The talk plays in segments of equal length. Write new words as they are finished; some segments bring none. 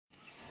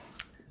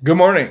Good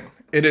morning.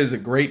 It is a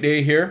great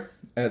day here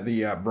at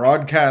the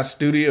broadcast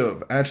studio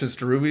of Atchis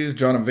to Rubies.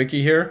 John and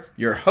Vicky here,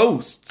 your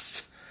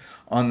hosts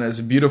on this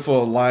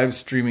beautiful live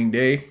streaming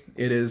day.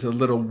 It is a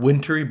little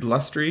wintry,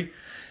 blustery.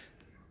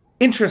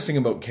 Interesting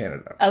about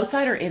Canada.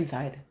 Outside or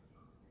inside?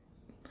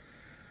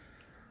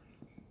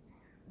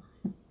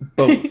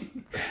 Both.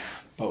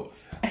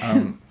 Both.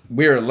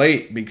 We are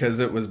late because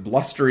it was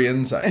blustery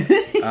inside.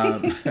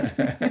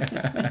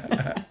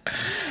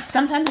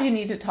 Sometimes you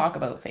need to talk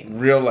about things.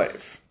 Real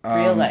life.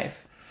 Real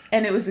life.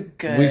 And it was a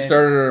good... We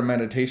started our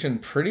meditation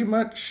pretty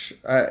much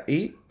at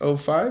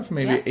 8:05,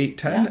 maybe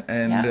 8:10,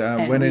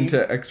 and went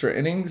into extra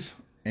innings.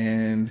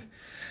 And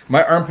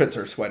my armpits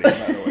are sweaty, by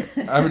the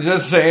way. I'm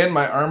just saying,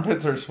 my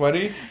armpits are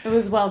sweaty. It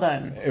was well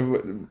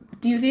done.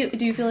 Do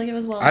you feel like it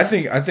was well done?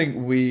 I think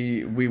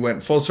we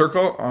went full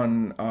circle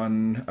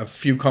on a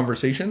few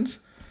conversations.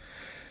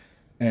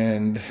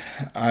 And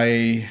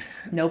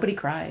Nobody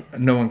cried.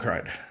 No one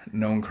cried.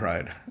 No one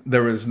cried.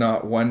 There was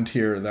not one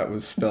tear that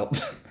was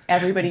spilt.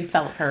 Everybody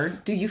felt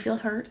heard. Do you feel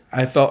heard?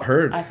 I felt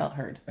heard. I felt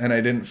heard. And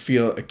I didn't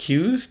feel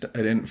accused. I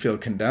didn't feel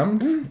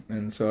condemned.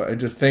 And so I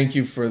just thank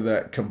you for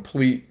that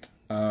complete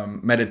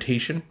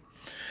meditation.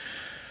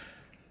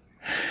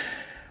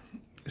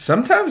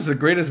 Sometimes the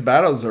greatest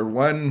battles are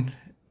won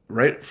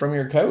right from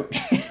your couch.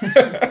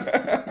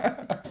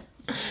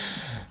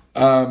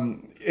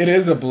 It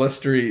is a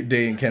blustery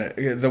day in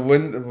Canada. The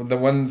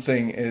one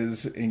thing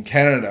is in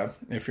Canada,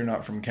 if you're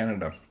not from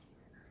Canada,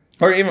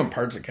 or even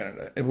parts of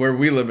Canada, where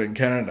we live in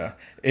Canada,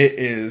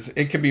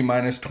 it could be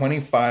minus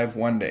 25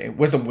 one day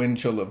with a wind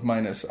chill of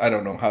minus. I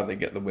don't know how they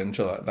get the wind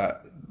chill at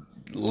that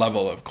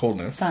level of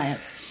coldness. Science.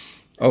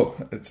 Oh,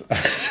 it's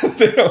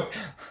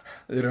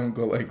they don't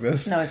go like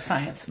this. No, it's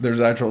science.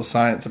 There's actual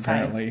science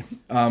apparently.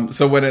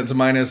 So when it's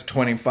minus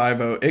 25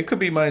 out, it could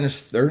be minus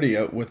 30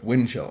 out with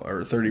wind chill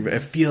or 30.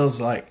 It feels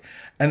like.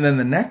 And then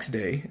the next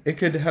day, we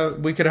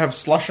could have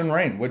slush and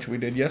rain, which we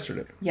did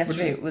yesterday.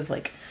 Yesterday it was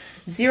like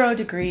 0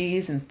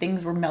 degrees and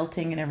things were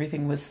melting and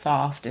everything was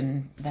soft,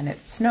 and then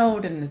it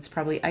snowed and it's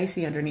probably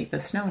icy underneath the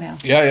snow now.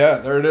 Yeah,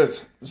 there it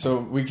is. So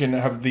we can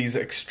have these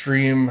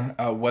extreme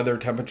weather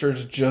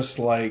temperatures just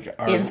like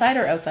our... Inside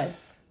or outside?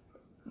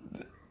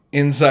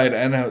 Inside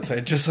and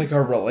outside, just like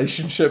our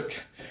relationship.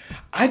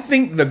 I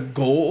think the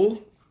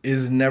goal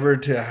is never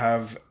to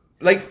have...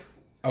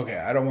 Okay,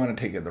 I don't want to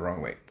take it the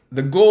wrong way.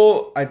 The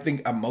goal, I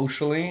think,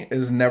 emotionally,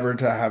 is never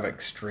to have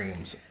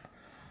extremes.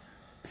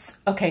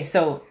 Okay,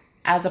 so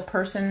as a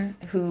person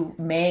who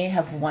may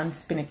have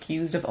once been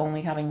accused of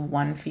only having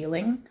one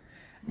feeling...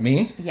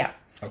 Me? Yeah.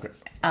 Okay.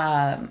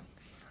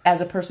 As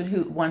a person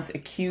who once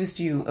accused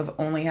you of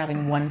only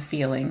having one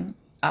feeling,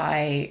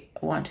 I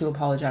want to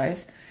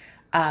apologize.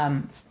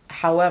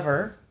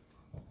 However,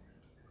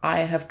 I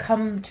have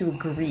come to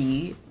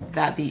agree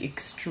that the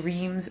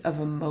extremes of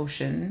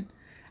emotion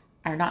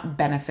are not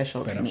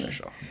beneficial to me.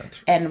 That's right.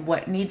 And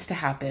what needs to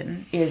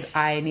happen is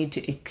I need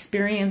to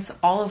experience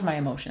all of my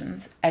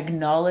emotions,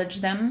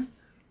 acknowledge them,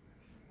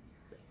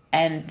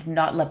 and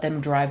not let them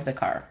drive the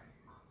car.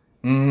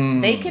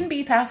 They can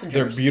be passengers.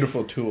 They're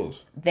beautiful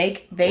tools.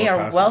 They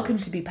are welcome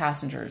to be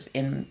passengers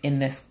in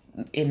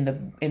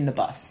the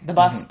bus. The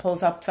bus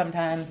pulls up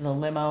sometimes, the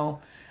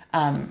limo,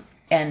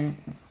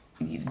 and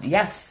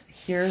yes,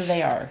 here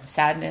they are.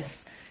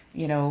 Sadness,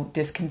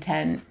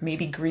 discontent,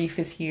 maybe grief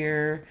is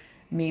here.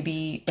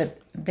 Maybe, but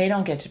they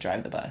don't get to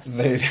drive the bus.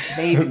 They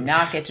do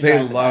not get to drive the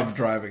bus. They love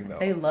driving, though.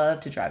 They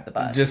love to drive the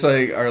bus. Just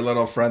like our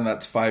little friend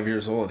that's 5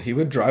 years old. He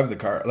would drive the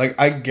car. Like,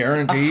 I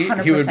guarantee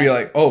 100%. He would be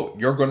like, oh,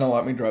 you're going to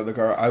let me drive the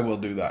car? I will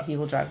do that. He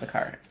will drive the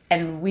car.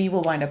 And we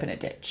will wind up in a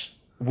ditch.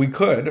 We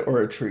could,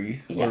 or a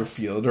tree, or a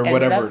field, or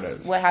whatever it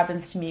is. What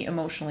happens to me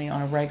emotionally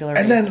on a regular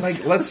basis. And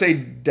then, let's say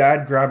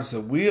Dad grabs the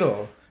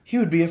wheel. He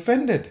would be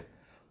offended.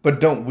 But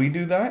don't we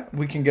do that?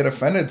 We can get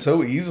offended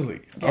so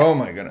easily. Yeah. Oh,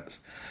 my goodness.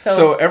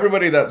 So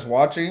everybody that's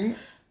watching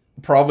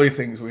probably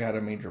thinks we had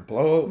a major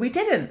blowout. We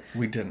didn't.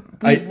 We didn't.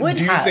 Do you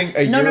think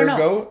a year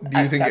ago?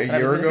 Do you think a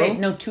year ago?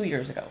 No, 2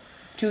 years ago.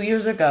 2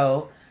 years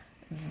ago,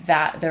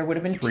 that there would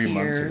have been 3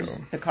 months tears.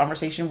 ago. The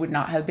conversation would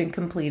not have been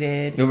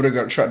completed. It would have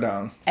got shut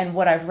down. And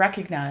what I've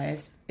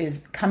recognized is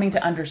coming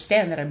to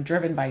understand that I'm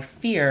driven by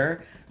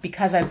fear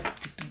because I've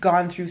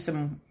gone through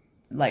some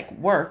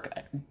work,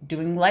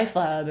 doing Life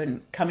Lab,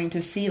 and coming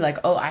to see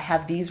I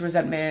have these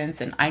resentments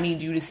and I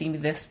need you to see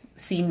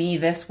me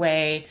this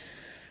way.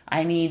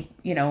 I need,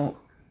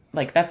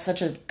 that's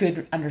such a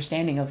good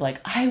understanding of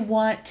I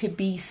want to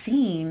be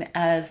seen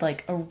as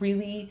a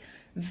really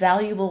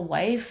valuable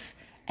wife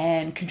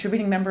and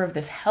contributing member of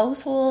this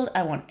household.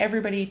 I want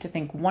everybody to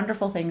think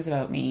wonderful things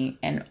about me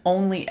and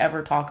only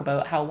ever talk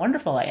about how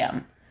wonderful I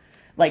am.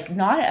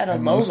 Not at a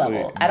low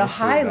level, at a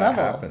high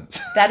level.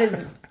 That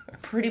is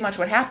pretty much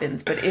what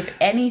happens. But if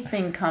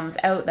anything comes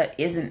out that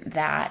isn't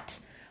that,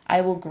 I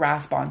will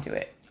grasp onto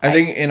it. I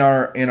think in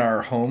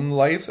our home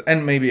lives,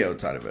 and maybe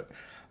outside of it,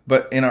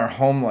 but in our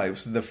home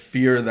lives, the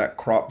fear that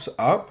crops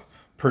up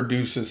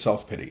produces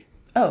self-pity.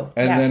 Oh,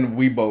 and then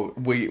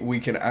we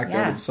can act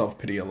out of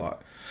self-pity a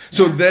lot.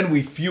 So then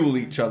we fuel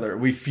each other.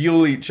 We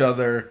fuel each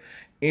other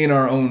in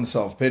our own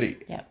self-pity.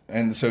 Yeah.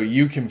 And so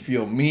you can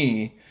feel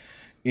me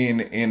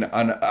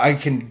I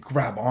can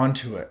grab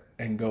onto it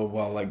and go,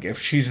 well, like if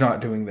she's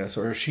not doing this,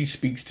 or if she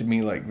speaks to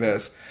me like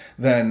this,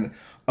 then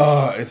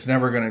it's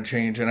never going to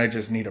change and I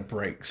just need a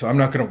break. So I'm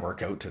not going to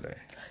work out today.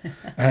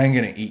 I'm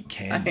going to eat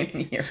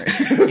candy.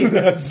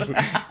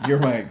 You're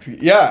my excuse.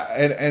 Yeah.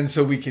 And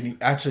so we can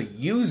actually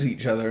use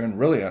each other in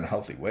really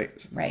unhealthy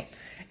ways. Right.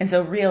 And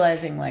so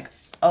realizing like,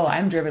 oh,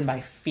 I'm driven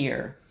by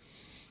fear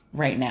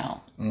right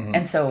now. Mm-hmm.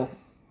 And so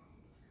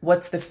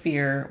what's the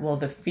fear? Well,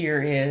 the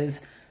fear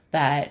is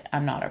that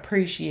I'm not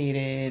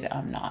appreciated.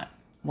 I'm not,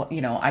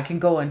 I can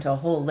go into a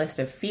whole list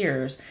of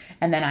fears,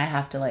 and then I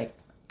have to like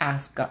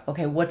ask God,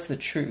 okay, what's the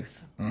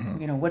truth?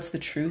 Mm-hmm. What's the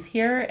truth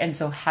here? And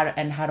so how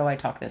do I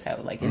talk this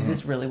out? Like, is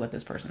this really what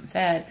this person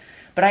said?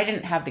 But I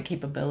didn't have the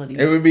capability.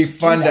 It would be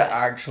fun to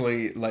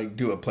actually like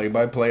do a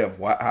play-by-play of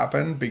what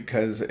happened,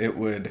 because it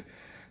would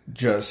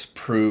just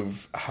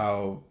prove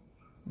how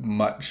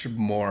much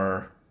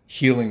more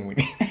healing we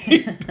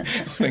need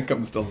when it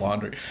comes to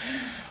laundry.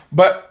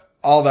 But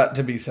all that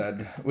to be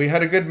said, we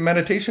had a good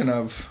meditation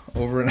of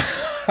over an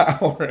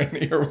hour, and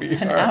here we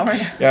are. Hour?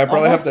 Yeah, I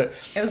probably have to.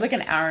 It was like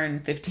an hour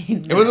and 15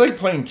 minutes. It was like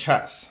playing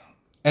chess,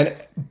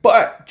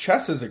 but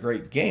chess is a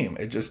great game.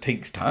 It just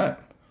takes time,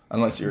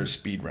 unless you're a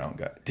speed round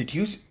guy. Did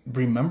you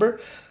remember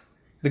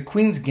the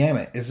Queen's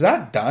Gambit? Is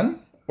that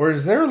done, or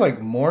is there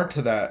like more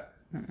to that?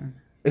 Mm-mm.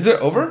 Is it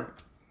over?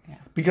 Yeah.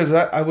 Because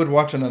I would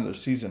watch another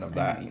season of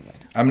that.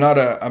 I'm not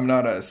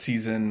a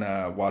season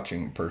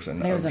watching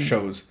person of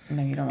shows.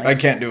 No, you don't. I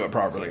can't do it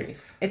properly.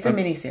 Series. It's a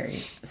mini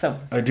series, so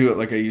I do it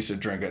like I used to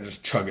drink. I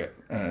just chug it,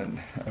 and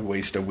I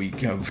waste a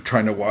week of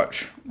trying to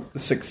watch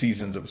 6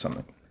 seasons of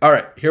something. All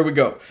right, here we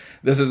go.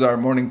 This is our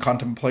morning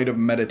contemplative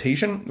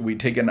meditation. We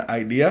take an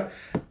idea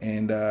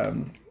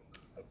and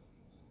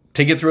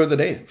take it throughout the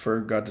day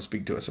for God to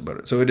speak to us about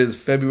it. So it is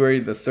February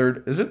the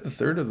 3rd. Is it the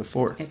 3rd or the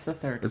 4th? It's the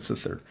 3rd. It's the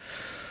 3rd.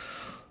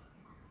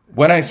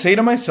 When I say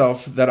to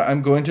myself that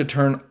I'm going to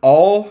turn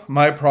all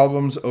my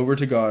problems over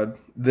to God,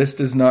 this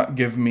does not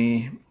give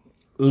me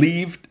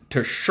leave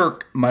to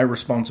shirk my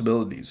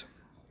responsibilities.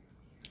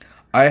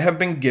 I have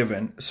been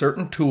given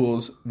certain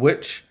tools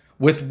with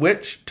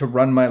which to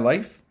run my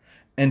life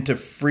and the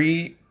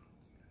free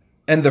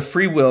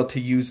will to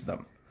use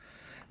them.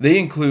 They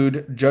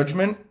include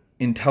judgment,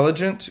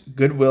 intelligence,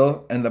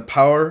 goodwill, and the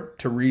power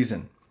to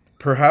reason.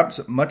 Perhaps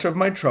much of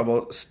my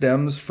trouble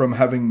stems from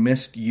having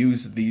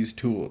misused these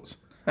tools.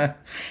 That's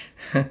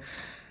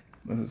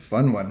a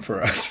fun one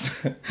for us.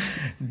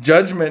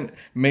 Judgment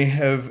may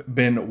have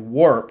been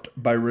warped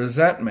by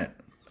resentment.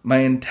 My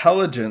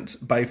intelligence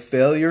by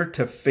failure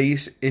to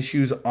face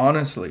issues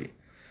honestly.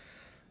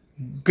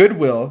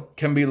 Goodwill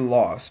can be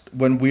lost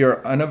when we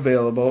are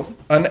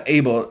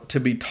unable to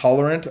be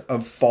tolerant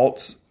of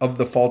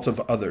the faults of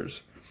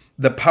others.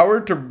 The power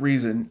to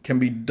reason can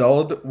be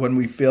dulled when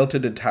we fail to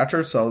detach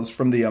ourselves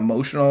from the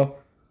emotional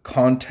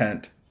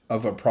content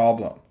of a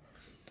problem.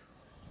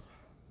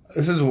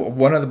 This is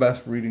one of the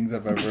best readings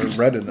I've ever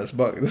read in this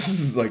book. This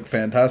is like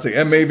fantastic.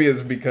 And maybe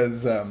it's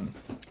because our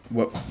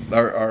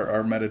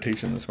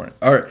meditation this morning.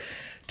 All right.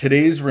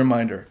 Today's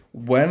reminder.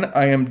 When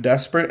I am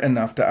desperate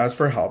enough to ask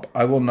for help,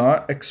 I will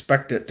not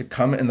expect it to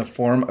come in the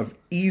form of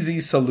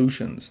easy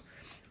solutions.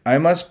 I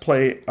must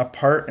play a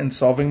part in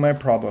solving my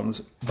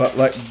problems, but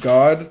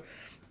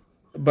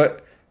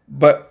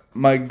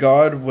my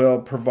God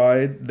will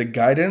provide the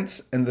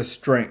guidance and the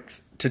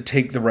strength to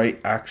take the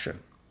right action.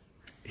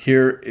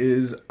 Here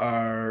is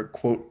our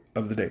quote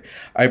of the day.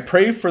 I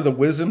pray for the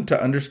wisdom to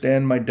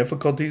understand my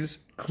difficulties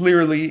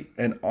clearly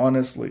and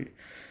honestly,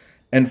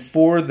 and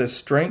for the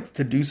strength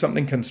to do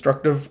something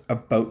constructive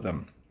about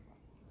them.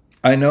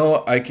 I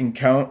know I can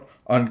count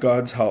on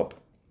God's help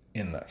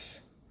in this.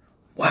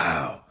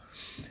 Wow.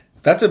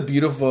 That's a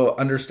beautiful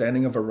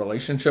understanding of a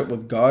relationship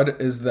with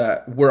God, is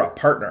that we're a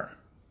partner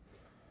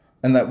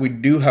and that we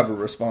do have a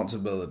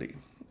responsibility.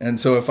 And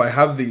so if I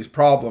have these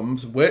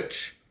problems,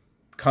 which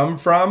come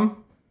from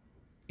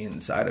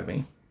inside of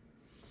me,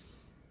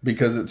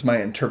 because it's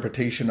my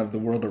interpretation of the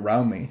world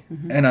around me.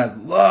 Mm-hmm. And I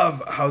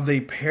love how they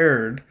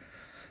paired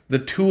the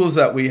tools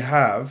that we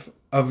have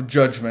of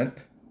judgment,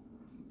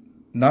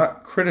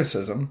 not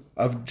criticism,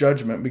 of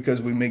judgment,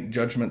 because we make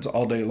judgments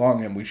all day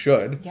long, and we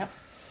should. Yep.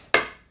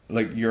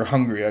 Like, you're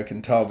hungry, I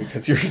can tell,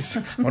 because you're just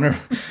wondering.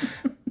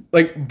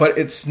 But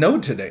it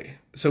snowed today.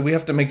 So we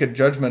have to make a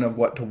judgment of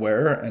what to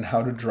wear and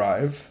how to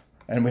drive,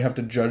 and we have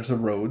to judge the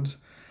roads.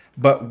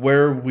 But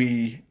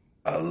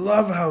I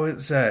love how it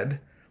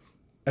said,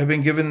 I've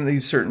been given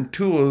these certain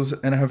tools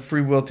and I have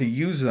free will to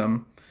use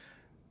them.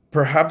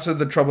 Perhaps of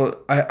the trouble,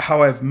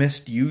 how I've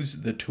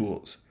misused the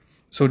tools.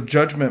 So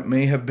judgment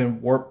may have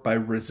been warped by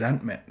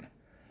resentment.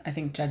 I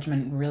think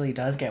judgment really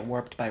does get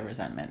warped by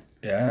resentment.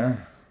 Yeah.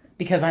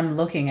 Because I'm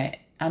looking at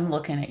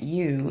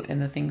you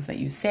and the things that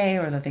you say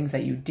or the things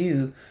that you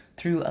do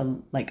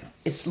through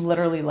it's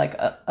literally like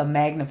a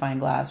magnifying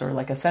glass or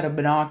like a set of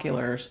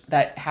binoculars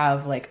that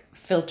have like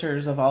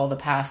filters of all the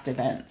past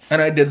events.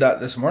 And I did that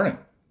this morning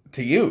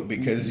to you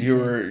because you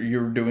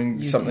were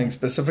doing something did.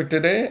 specific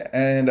today,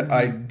 and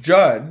I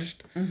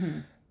judged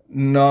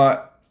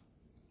not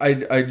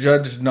I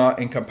judged not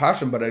in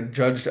compassion, but I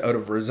judged out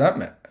of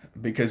resentment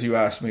because you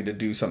asked me to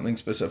do something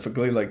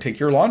specifically, like take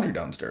your laundry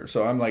downstairs.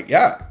 So I'm like,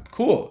 yeah,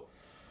 cool.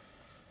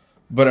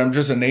 But I'm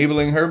just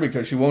enabling her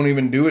because she won't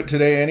even do it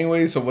today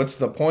anyway. So what's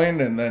the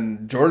point? And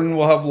then Jordan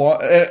will have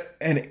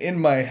and in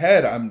my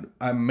head,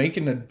 I'm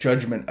making a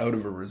judgment out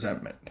of a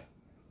resentment,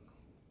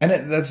 and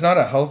that's not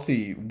a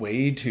healthy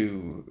way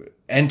to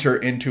enter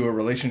into a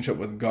relationship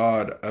with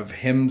God. Of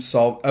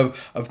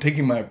of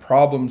taking my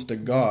problems to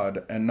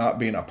God and not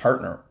being a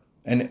partner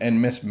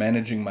and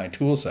mismanaging my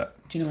tool set.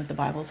 Do you know what the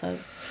Bible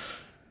says?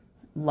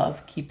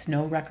 Love keeps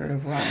no record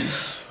of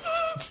wrongs.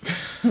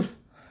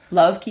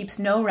 Love keeps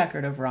no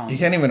record of wrongs. You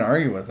can't even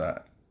argue with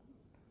that.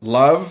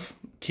 Love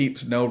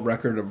keeps no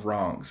record of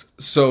wrongs.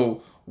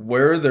 So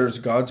where there's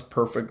God's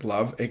perfect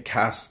love, it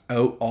casts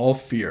out all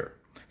fear.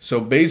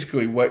 So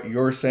basically what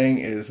you're saying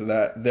is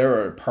that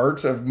there are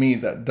parts of me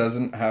that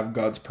doesn't have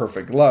God's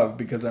perfect love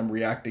because I'm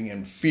reacting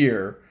in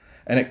fear,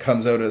 and it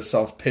comes out as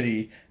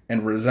self-pity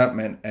and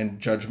resentment and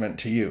judgment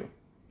to you.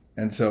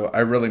 And so I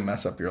really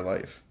mess up your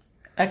life.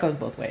 That goes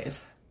both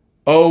ways.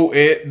 Oh,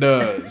 it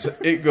does.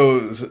 It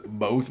goes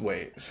both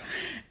ways.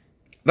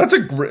 That's a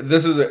great.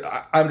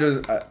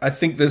 I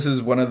think this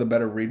is one of the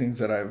better readings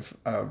that I've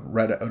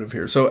read out of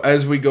here. So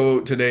as we go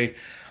today,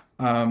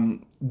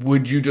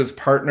 would you just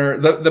partner?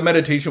 The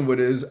meditation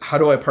is, how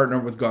do I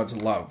partner with God's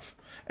love?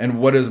 And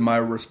what is my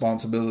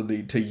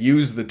responsibility to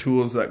use the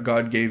tools that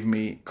God gave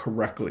me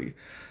correctly?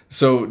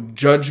 So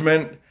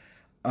judgment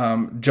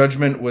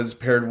was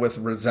paired with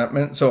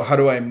resentment. So how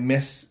do I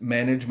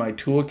mismanage my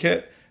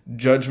toolkit?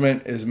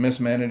 Judgment is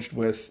mismanaged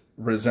with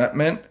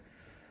resentment,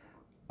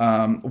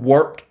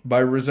 warped by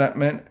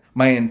resentment,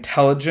 my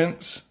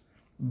intelligence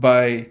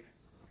by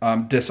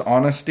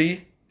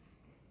dishonesty,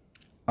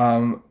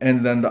 and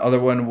then the other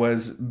one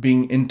was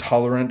being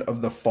intolerant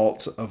of the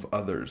faults of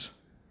others.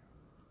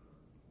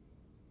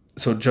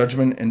 So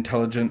judgment,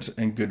 intelligence,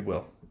 and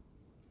goodwill.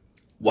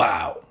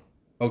 Wow.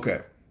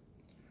 Okay.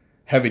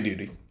 Heavy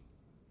duty.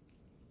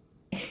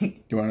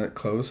 You want to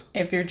close?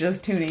 If you're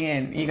just tuning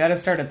in, you got to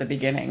start at the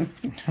beginning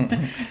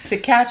to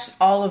catch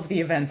all of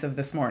the events of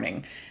this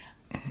morning.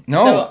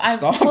 No, so I'm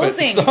stop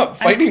closing. it. Stop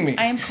fighting me.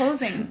 I am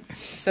closing.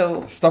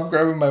 So stop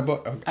grabbing my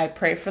book. Okay. I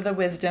pray for the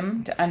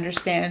wisdom to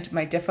understand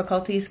my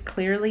difficulties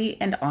clearly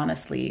and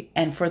honestly,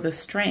 and for the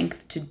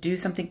strength to do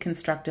something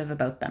constructive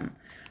about them.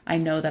 I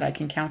know that I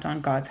can count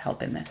on God's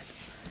help in this.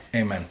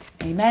 Amen.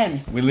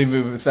 Amen. We leave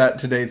you with that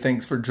today.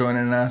 Thanks for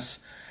joining us.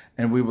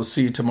 And we will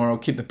see you tomorrow.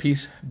 Keep the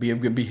peace. Be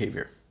of good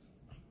behavior.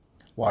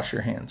 Wash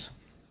your hands.